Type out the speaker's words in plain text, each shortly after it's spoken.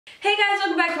Hey guys,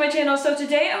 welcome back to my channel. So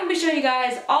today I'm going to be showing you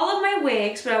guys all of my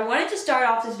wigs, but I wanted to start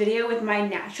off this video with my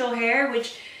natural hair,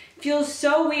 which feels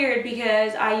so weird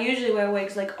because I usually wear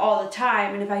wigs like all the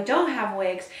time, and if I don't have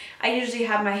wigs, I usually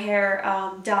have my hair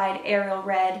dyed Ariel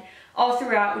red all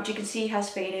throughout, which you can see has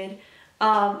faded,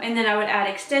 and then I would add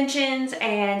extensions,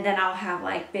 and then I'll have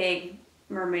like big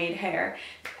mermaid hair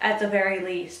at the very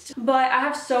least. But I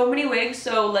have so many wigs,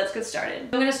 so let's get started.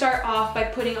 I'm gonna start off by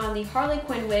putting on the Harley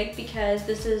Quinn wig because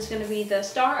this is gonna be the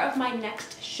star of my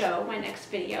next show, my next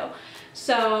video.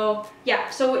 So yeah,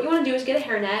 so what you wanna do is get a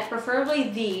hairnet,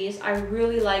 preferably these. I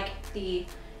really like the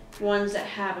ones that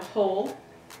have a hole.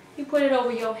 You put it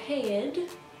over your head,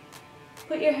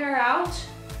 put your hair out,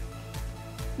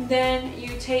 then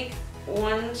you take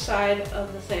one side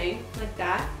of the thing like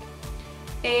that,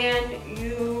 and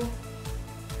you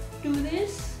do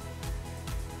this.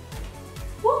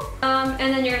 Whoop. And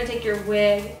then you're gonna take your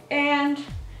wig and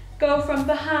go from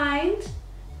behind,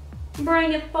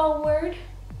 bring it forward,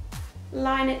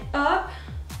 line it up,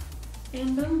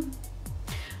 and boom.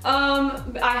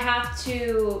 I have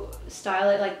to style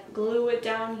it, like glue it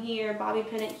down here, bobby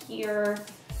pin it here,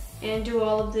 and do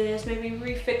all of this, maybe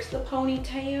refix the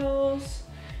ponytails.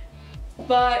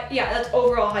 But yeah, that's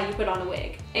overall how you put on a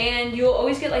wig. And you'll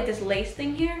always get like this lace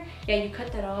thing here. Yeah, you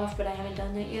cut that off, but I haven't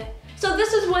done that yet. So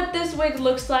this is what this wig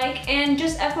looks like. And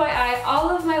just FYI, all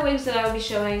of my wigs that I will be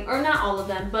showing, or not all of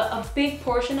them, but a big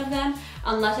portion of them,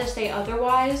 unless I say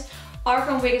otherwise, are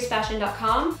from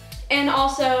wigisfashion.com. And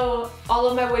also, all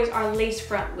of my wigs are lace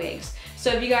front wigs.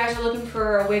 So if you guys are looking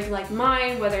for a wig like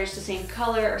mine, whether it's the same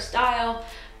color or style,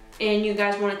 and you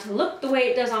guys want it to look the way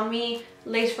it does on me,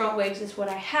 lace front wigs is what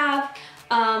I have.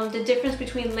 The difference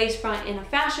between lace front and a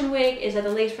fashion wig is that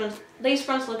the lace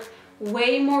fronts look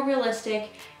way more realistic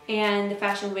and the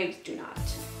fashion wigs do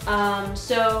not.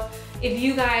 So if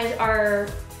you guys are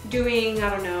doing, I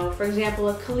don't know, for example,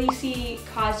 a Khaleesi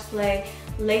cosplay,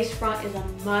 lace front is a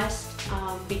must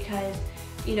because,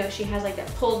 you know, she has like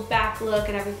that pulled back look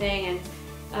and everything, and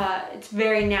it's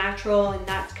very natural, and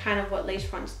that's kind of what lace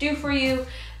fronts do for you.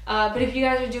 But if you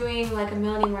guys are doing like a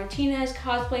Melanie Martinez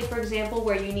cosplay, for example,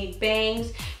 where you need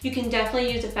bangs, you can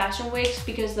definitely use the fashion wigs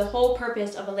because the whole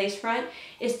purpose of a lace front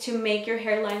is to make your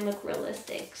hairline look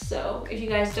realistic. So if you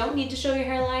guys don't need to show your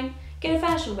hairline, get a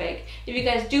fashion wig. If you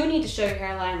guys do need to show your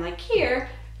hairline like here,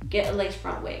 get a lace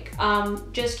front wig.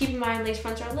 Just keep in mind lace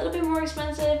fronts are a little bit more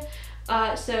expensive,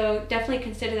 so definitely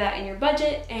consider that in your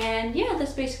budget. And yeah,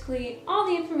 that's basically all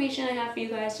the information I have for you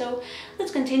guys. So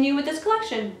let's continue with this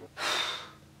collection.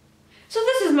 So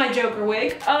this is my Joker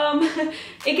wig.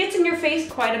 It gets in your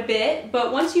face quite a bit,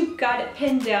 but once you've got it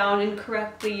pinned down and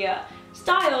correctly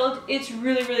styled, it's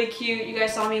really, really cute. You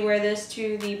guys saw me wear this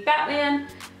to the Batman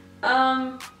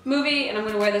movie, and I'm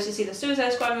gonna wear this to see the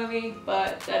Suicide Squad movie,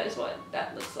 but that is what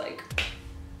that looks like.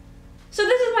 So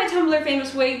this is my Tumblr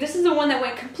famous wig. This is the one that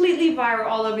went completely viral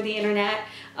all over the internet.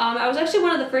 I was actually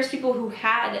one of the first people who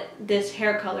had this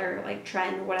hair color, like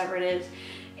trend or whatever it is.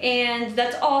 And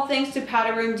that's all thanks to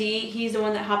Powder Room D. He's the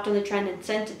one that hopped on the trend and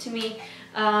sent it to me.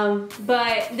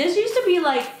 But this used to be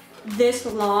like this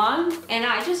long, and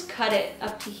I just cut it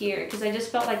up to here because I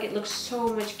just felt like it looked so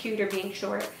much cuter being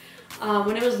short.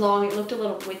 When it was long, it looked a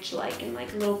little witch-like and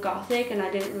like a little gothic, and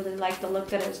I didn't really like the look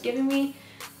that it was giving me.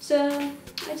 So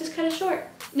I just cut it short.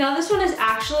 Now this one is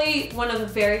actually one of the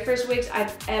very first wigs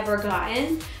I've ever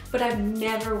gotten, but I've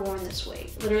never worn this wig,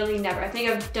 literally never. I think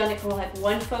I've done it for like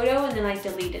one photo and then I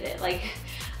deleted it. Like,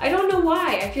 I don't know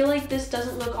why. I feel like this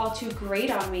doesn't look all too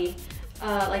great on me,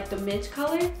 like the mint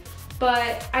color,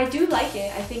 but I do like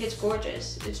it. I think it's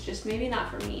gorgeous. It's just maybe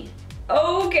not for me.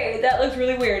 Okay, that looks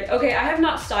really weird. Okay, I have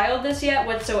not styled this yet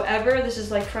whatsoever. This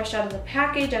is like fresh out of the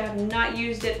package. I have not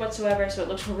used it whatsoever, so it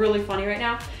looks really funny right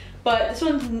now. But this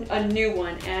one's a new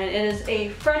one, and it is a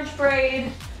French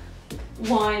braid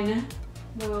one.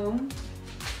 Boom.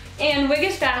 And Wig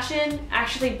Fashion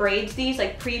actually braids these,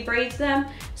 like pre-braids them.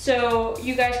 So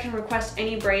you guys can request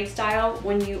any braid style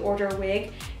when you order a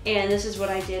wig. And this is what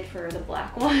I did for the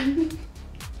black one.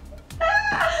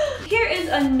 Here is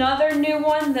another new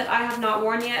one that I have not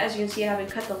worn yet. As you can see, I haven't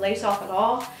cut the lace off at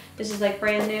all. This is like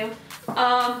brand new.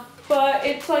 But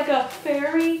it's like a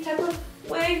fairy type of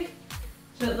wig.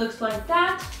 So it looks like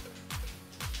that.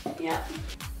 Yeah.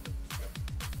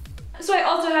 So I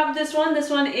also have this one. This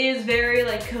one is very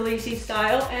like Khaleesi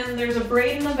style, and there's a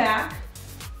braid in the back.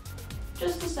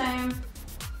 Just the same.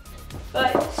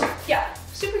 But yeah,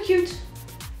 super cute.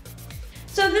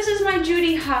 So this is my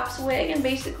Judy Hopps wig, and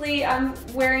basically I'm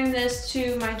wearing this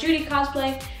to my Judy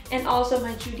cosplay and also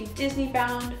my Judy Disney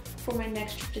bound for my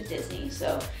next trip to Disney.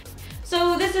 So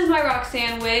So this is my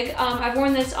Roxanne wig. I've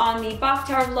worn this on the Bach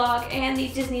Tower vlog and the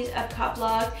Disney's Epcot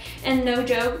vlog. And no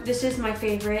joke, this is my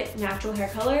favorite natural hair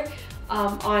color.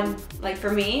 For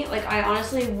me, like I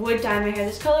honestly would dye my hair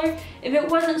this color if it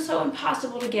wasn't so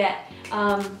impossible to get.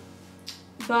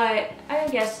 But I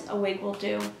guess a wig will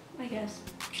do, I guess.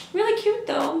 Really cute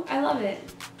though, I love it.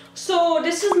 So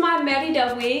this is my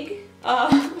Merida wig.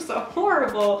 It's a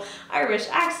horrible Irish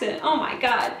accent, oh my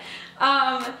god.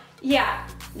 Yeah,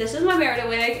 this is my Merida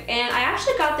wig, and I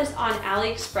actually got this on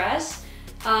AliExpress.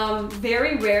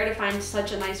 Very rare to find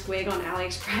such a nice wig on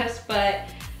AliExpress, but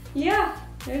yeah,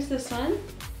 there's this one.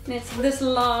 And it's this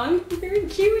long, very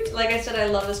cute. Like I said, I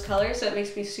love this color, so it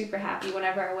makes me super happy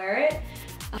whenever I wear it.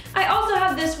 I also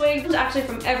have this wig, it's actually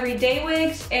from Everyday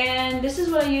Wigs, and this is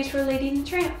what I use for Lady and the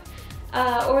Tramp.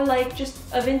 Or like just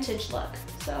a vintage look,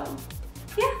 so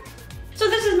yeah. So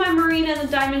this is my Marina and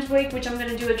the Diamonds wig, which I'm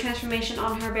gonna do a transformation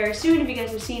on her very soon. If you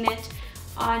guys have seen it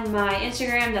on my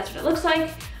Instagram, that's what it looks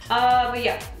like. But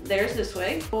yeah, there's this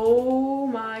wig. Oh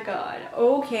my god,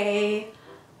 okay.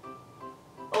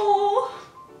 Oh,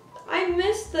 I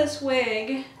missed this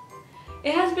wig.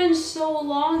 It has been so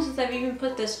long since I've even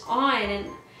put this on, and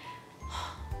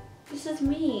this is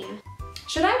me.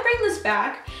 Should I bring this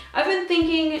back? I've been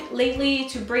thinking lately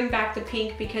to bring back the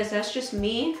pink because that's just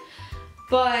me,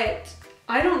 but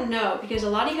I don't know because a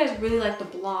lot of you guys really like the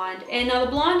blonde. And now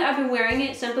the blonde, I've been wearing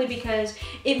it simply because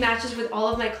it matches with all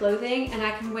of my clothing and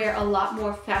I can wear a lot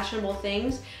more fashionable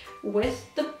things with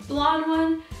the blonde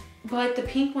one, but the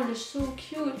pink one is so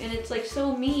cute and it's like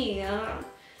so me.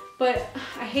 But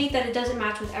I hate that it doesn't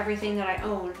match with everything that I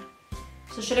own.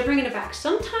 So should I bring it back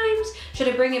sometimes? Should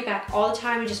I bring it back all the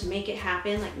time and just make it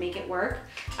happen, like make it work?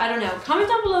 I don't know. Comment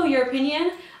down below your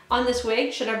opinion on this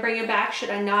wig. Should I bring it back? Should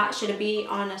I not? Should it be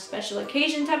on a special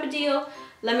occasion type of deal?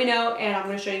 Let me know and I'm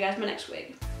gonna show you guys my next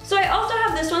wig. So I also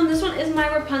have this one. This one is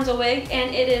my Rapunzel wig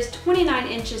and it is 29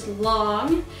 inches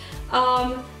long.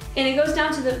 And it goes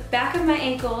down to the back of my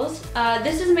ankles.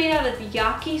 This is made out of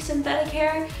Yaki synthetic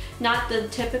hair, not the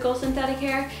typical synthetic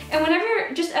hair. And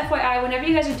whenever, just FYI, whenever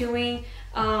you guys are doing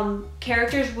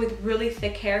characters with really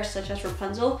thick hair, such as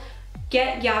Rapunzel,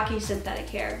 get Yaki synthetic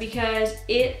hair because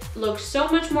it looks so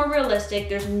much more realistic.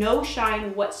 There's no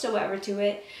shine whatsoever to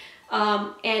it,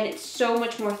 and it's so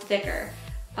much more thicker.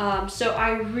 So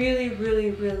I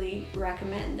really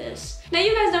recommend this. Now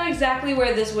you guys know exactly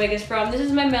where this wig is from. This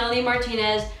is my Melanie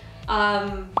Martinez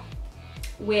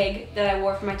wig that I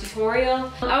wore for my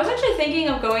tutorial. I was actually thinking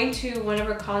of going to one of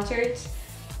her concerts,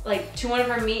 like to one of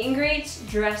her meet and greets,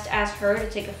 dressed as her to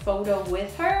take a photo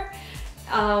with her,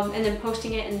 and then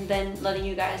posting it and then letting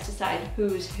you guys decide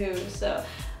who's who. So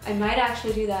I might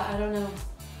actually do that, I don't know.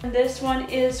 And this one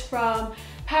is from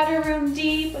Powder Room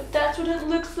D, but that's what it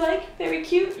looks like. Very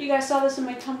cute. You guys saw this in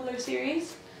my Tumblr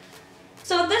series.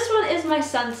 So this one is my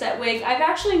sunset wig. I've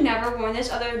actually never worn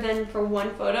this other than for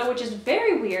one photo, which is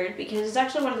very weird because it's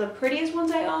actually one of the prettiest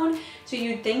ones I own. So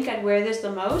you'd think I'd wear this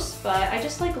the most, but I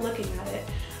just like looking at it.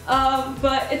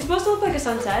 But it's supposed to look like a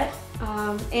sunset.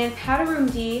 And Powder Room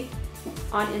D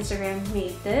on Instagram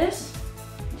made this.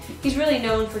 He's really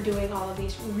known for doing all of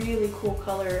these really cool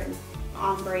color and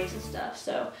ombres and stuff.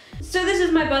 So this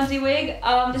is my bundie wig.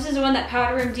 This is the one that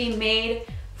Powder Room D made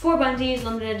for bundies,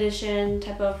 limited edition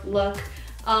type of look.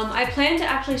 I plan to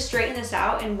actually straighten this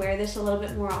out and wear this a little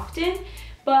bit more often,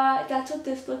 but that's what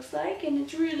this looks like, and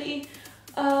it's really,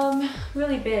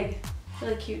 really big,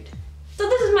 really cute. So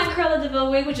this is my Cruella de Vil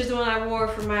wig, which is the one I wore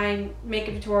for my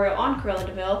makeup tutorial on Cruella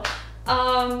de Vil,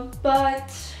 but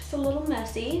it's a little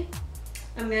messy.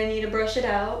 I'm gonna need to brush it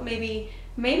out, maybe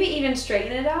even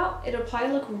straighten it out. It'll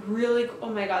probably look really cool. Oh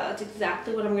my god, that's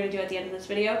exactly what I'm gonna do at the end of this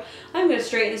video. I'm gonna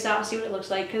straighten this out and see what it looks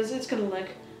like because it's gonna look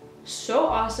so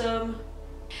awesome.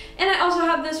 And I also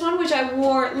have this one, which I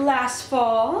wore last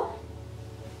fall.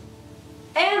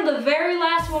 And the very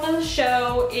last one of the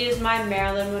show is my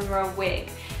Marilyn Monroe wig.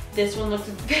 This one looks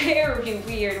very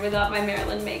weird without my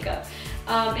Marilyn makeup.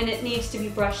 And it needs to be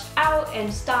brushed out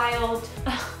and styled.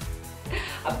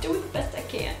 I'm doing the best I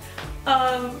can.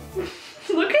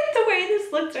 Look at the way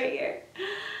this looks right here.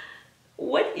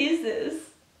 What is this?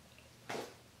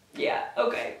 Yeah,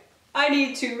 okay. I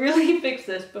need to really fix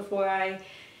this before I...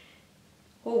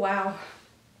 Oh, wow.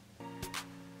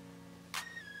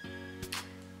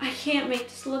 I can't make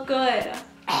this look good.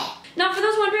 Now, for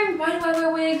those wondering, why do I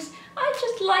wear wigs? I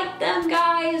just like them,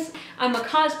 guys. I'm a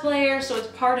cosplayer, so it's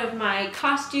part of my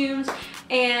costumes,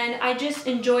 and I just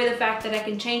enjoy the fact that I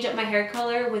can change up my hair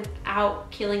color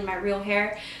without killing my real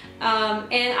hair.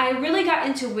 And I really got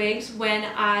into wigs when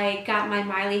I got my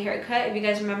Miley haircut. If you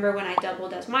guys remember when I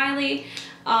doubled as Miley,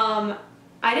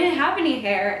 I didn't have any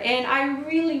hair, and I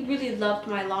really loved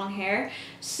my long hair.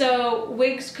 So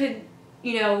wigs could,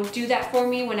 you know, do that for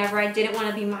me whenever I didn't want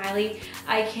to be Miley.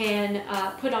 I can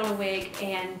put on a wig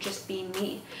and just be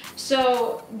me.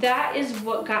 So that is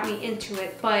what got me into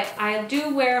it, but I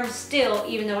do wear them still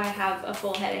even though I have a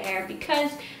full head of hair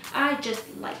because I just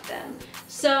like them.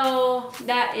 So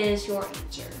that is your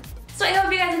answer. So I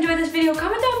hope you guys enjoyed this video.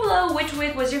 Comment down below which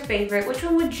wig was your favorite. Which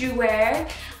one would you wear?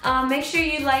 Make sure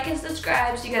you like and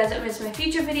subscribe so you guys don't miss my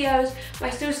future videos.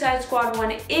 My Suicide Squad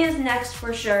one is next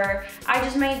for sure. I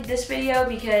just made this video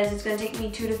because it's going to take me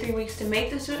 2 to 3 weeks to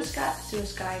make the Suicide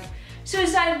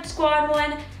Squad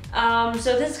one.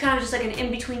 So this is kind of just like an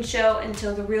in-between show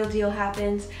until the real deal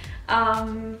happens.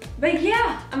 But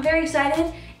yeah, I'm very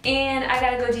excited and I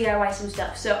gotta go DIY some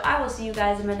stuff. So I will see you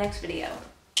guys in my next video.